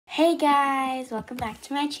Hey guys, welcome back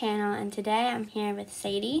to my channel, and today I'm here with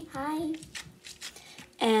Sadie. Hi.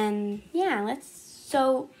 And yeah,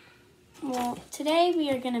 today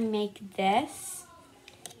we are gonna make this.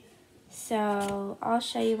 So I'll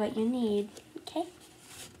show you what you need, okay?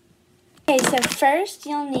 Okay, so first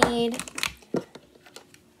you'll need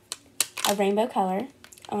a rainbow color.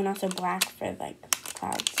 Oh, and also black for like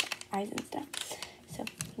clouds, eyes and stuff. So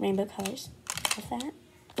rainbow colors of that.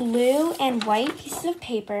 Blue and white pieces of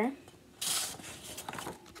paper.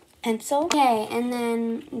 Pencil. Okay, and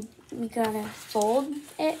then we gotta fold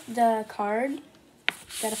the card.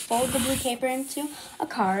 Gotta fold the blue paper into a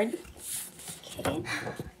card. Okay,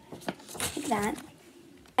 like that.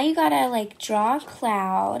 Now you gotta like draw a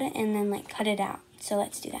cloud and then like cut it out. So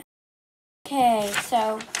let's do that. Okay,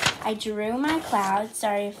 so I drew my cloud.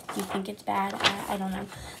 Sorry if you think it's bad. I don't know.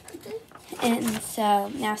 And so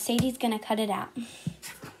now Sadie's gonna cut it out.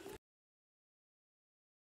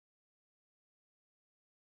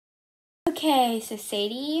 Okay, so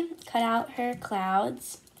Sadie cut out her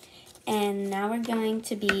clouds, and now we're going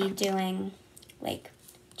to be doing,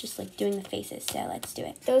 just doing the faces, so let's do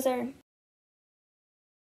it.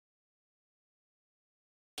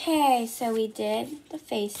 Okay, so we did the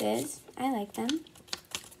faces. I like them.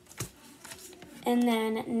 And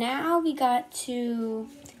then now we got to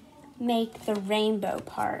make the rainbow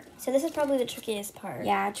part. So this is probably the trickiest part.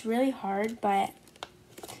 Yeah, it's really hard, but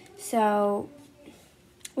so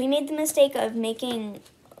we made the mistake of making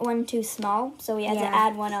one too small, so we had to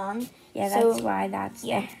add one on. Yeah, that's why that's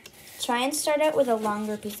there. Try and start out with a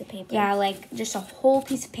longer piece of paper. Yeah, like just a whole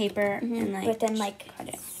piece of paper and but then cut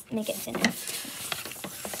it. Make it thinner.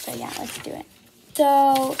 So yeah, let's do it.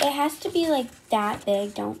 So it has to be like that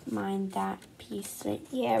big. Don't mind that piece right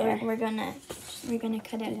there. we're gonna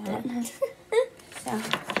cut it out. So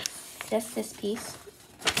just this piece.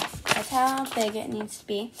 That's how big it needs to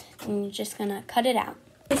be. And you're just gonna cut it out.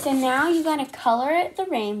 Okay, so now you're gonna color it the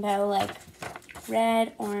rainbow, like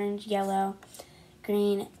red, orange, yellow,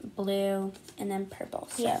 green, blue, and then purple.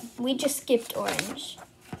 So yeah, we just skipped orange.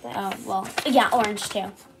 Oh, well, yeah, orange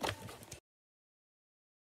too.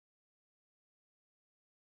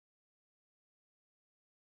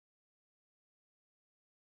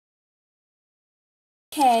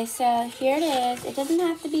 Okay, so here it is. It doesn't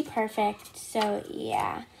have to be perfect, so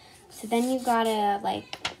yeah. So then you gotta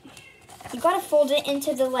fold it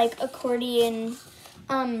into the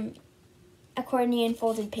accordion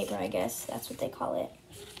folded paper, I guess. That's what they call it.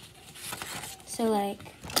 So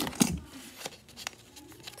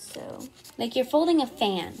you're folding a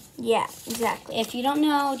fan. Yeah, exactly. If you don't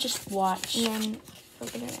know, just watch. And then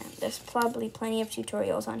flip it around. There's probably plenty of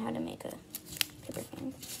tutorials on how to make a paper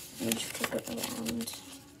fan. And you just flip it around.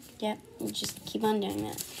 Yep, you just keep on doing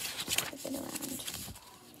that. Flip it around.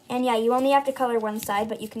 And yeah, you only have to color one side,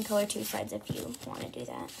 but you can color two sides if you want to do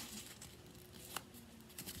that.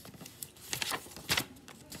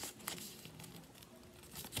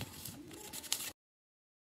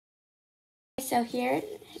 So here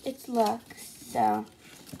it looks. So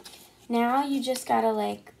now you just gotta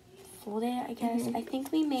fold it, I guess. I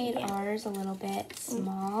think we made ours a little bit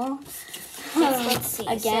small. Let's see.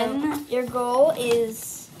 Again, so your goal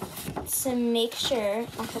is to make sure,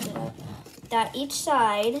 I'll hold it up, that each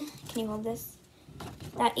side, can you hold this?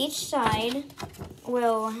 That each side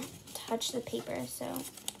will touch the paper, so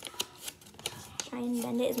try and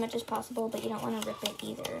bend it as much as possible, but you don't want to rip it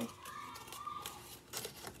either.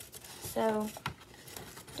 So,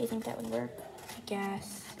 do you think that would work? I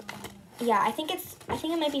guess. Yeah, I think it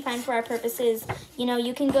might be fine for our purposes. You know,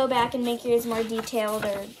 you can go back and make yours more detailed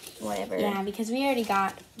or whatever. Yeah, because we already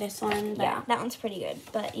got this one. But yeah, that one's pretty good.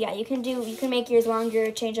 But yeah, you can make yours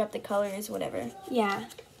longer, change up the colors, whatever. Yeah.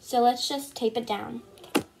 So let's just tape it down.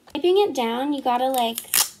 Taping it down, you gotta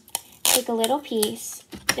take a little piece,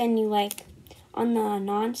 then you on the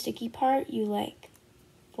non-sticky part, you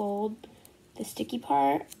fold the sticky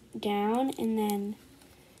part down, and then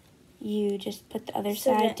you just put the other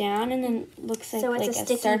side down, and then it looks like it's a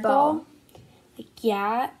sticky circle. ball.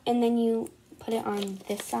 Yeah, and then you put it on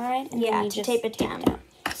this side, and then you just tape it down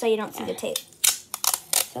so you don't see the tape.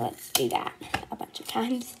 So let's do that a bunch of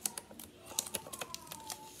times.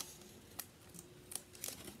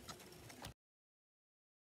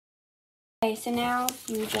 Okay, so now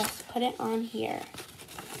you just put it on here.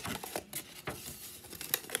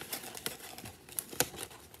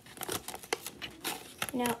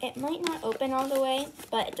 Now, it might not open all the way,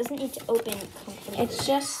 but it doesn't need to open completely. It's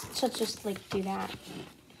just to do that.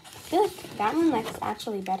 I feel like that one looks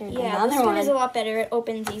actually better than the other one. Yeah, this one is a lot better. It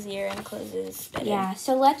opens easier and closes better. Yeah,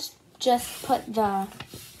 so let's just put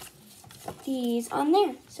these on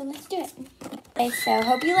there. So let's do it. So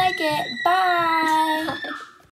hope you like it. Bye.